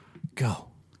go.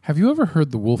 Have you ever heard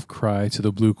the wolf cry to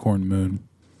the blue corn moon?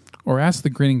 Or asked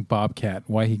the grinning bobcat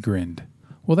why he grinned?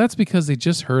 Well, that's because they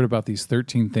just heard about these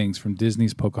 13 things from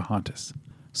Disney's Pocahontas.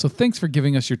 So thanks for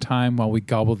giving us your time while we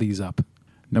gobble these up.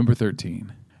 Number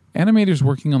 13. Animators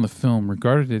working on the film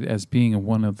regarded it as being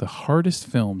one of the hardest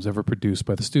films ever produced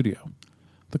by the studio.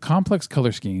 The complex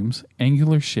color schemes,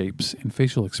 angular shapes, and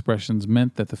facial expressions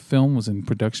meant that the film was in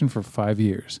production for 5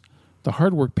 years. The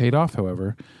hard work paid off,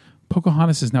 however.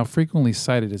 Pocahontas is now frequently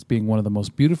cited as being one of the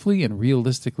most beautifully and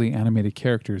realistically animated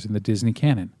characters in the Disney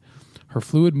canon, her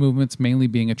fluid movements mainly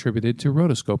being attributed to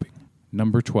rotoscoping.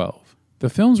 Number 12. The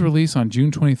film's release on June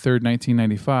 23,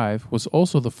 1995 was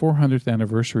also the 400th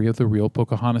anniversary of the real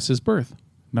Pocahontas' birth.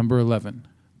 Number 11.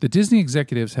 The Disney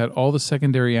executives had all the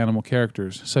secondary animal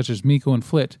characters, such as Meeko and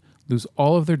Flit, lose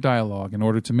all of their dialogue in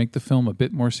order to make the film a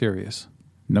bit more serious.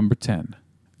 Number 10.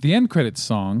 The end credits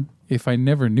song, If I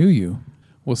Never Knew You,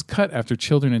 was cut after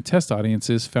children and test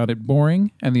audiences found it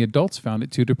boring and the adults found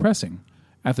it too depressing.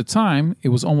 At the time, it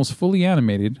was almost fully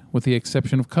animated, with the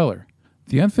exception of color.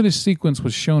 The unfinished sequence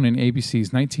was shown in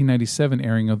ABC's 1997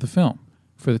 airing of the film.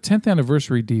 For the 10th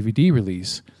anniversary DVD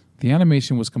release, the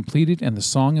animation was completed and the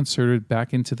song inserted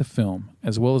back into the film,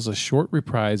 as well as a short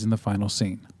reprise in the final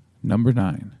scene. Number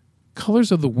 9.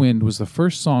 Colors of the Wind was the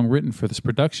first song written for this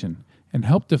production and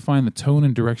helped define the tone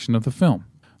and direction of the film.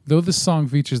 Though this song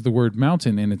features the word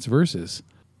mountain in its verses,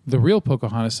 the real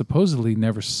Pocahontas supposedly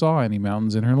never saw any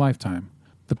mountains in her lifetime.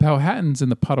 The Powhatans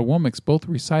and the Potawatomis both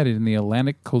resided in the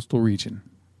Atlantic coastal region.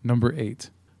 Number 8.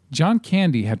 John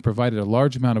Candy had provided a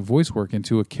large amount of voice work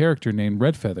into a character named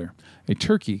Redfeather, a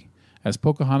turkey, as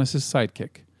Pocahontas'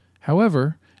 sidekick.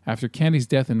 However, after Candy's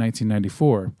death in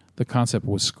 1994, the concept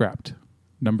was scrapped.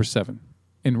 Number 7.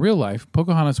 In real life,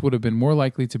 Pocahontas would have been more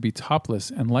likely to be topless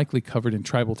and likely covered in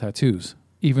tribal tattoos,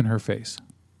 even her face.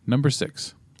 Number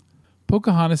 6.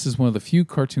 Pocahontas is one of the few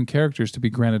cartoon characters to be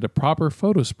granted a proper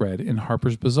photo spread in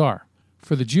Harper's Bazaar.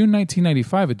 For the June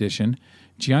 1995 edition,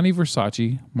 Gianni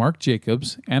Versace, Marc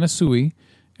Jacobs, Anna Sui,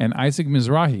 and Isaac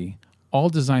Mizrahi all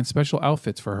designed special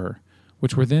outfits for her,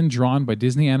 which were then drawn by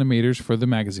Disney animators for the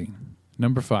magazine.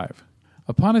 Number 5.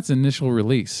 Upon its initial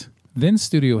release, then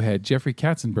studio head Jeffrey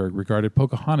Katzenberg regarded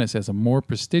Pocahontas as a more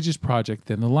prestigious project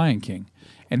than The Lion King,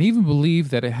 and even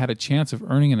believed that it had a chance of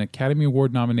earning an Academy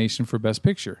Award nomination for Best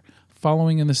Picture,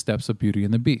 following in the steps of Beauty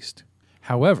and the Beast.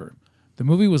 However, the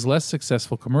movie was less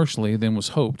successful commercially than was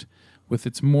hoped, with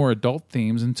its more adult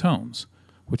themes and tones,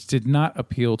 which did not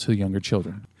appeal to younger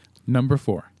children. Number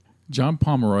 4. John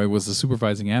Pomeroy was the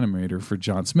supervising animator for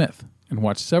John Smith, and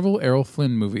watched several Errol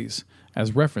Flynn movies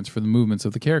as reference for the movements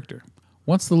of the character.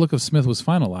 Once the look of Smith was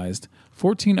finalized,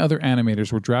 14 other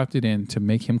animators were drafted in to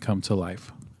make him come to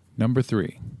life. Number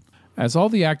 3. As all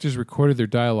the actors recorded their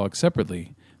dialogue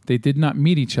separately, they did not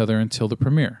meet each other until the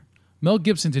premiere. Mel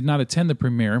Gibson did not attend the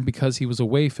premiere because he was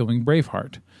away filming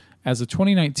Braveheart. As of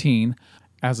 2019,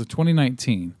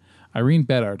 Irene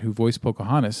Bedard, who voiced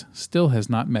Pocahontas, still has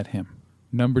not met him.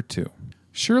 Number 2.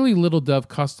 Shirley Little Dove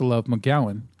Kostelov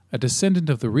McGowan, a descendant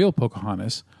of the real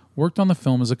Pocahontas, worked on the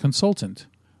film as a consultant.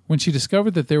 When she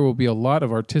discovered that there will be a lot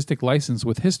of artistic license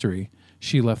with history,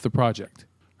 she left the project.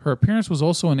 Her appearance was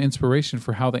also an inspiration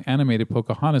for how the animated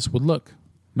Pocahontas would look.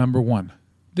 Number 1.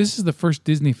 This is the first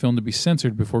Disney film to be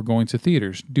censored before going to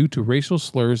theaters due to racial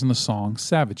slurs in the song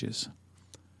Savages.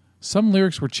 Some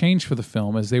lyrics were changed for the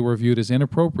film as they were viewed as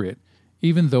inappropriate,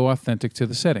 even though authentic to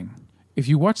the setting. If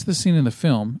you watch the scene in the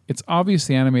film, it's obvious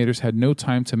the animators had no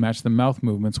time to match the mouth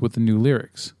movements with the new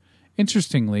lyrics.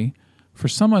 Interestingly, for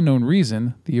some unknown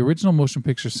reason, the original motion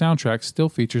picture soundtrack still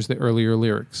features the earlier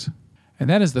lyrics. And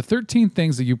that is the 13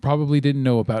 things that you probably didn't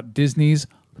know about Disney's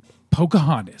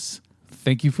Pocahontas.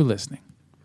 Thank you for listening.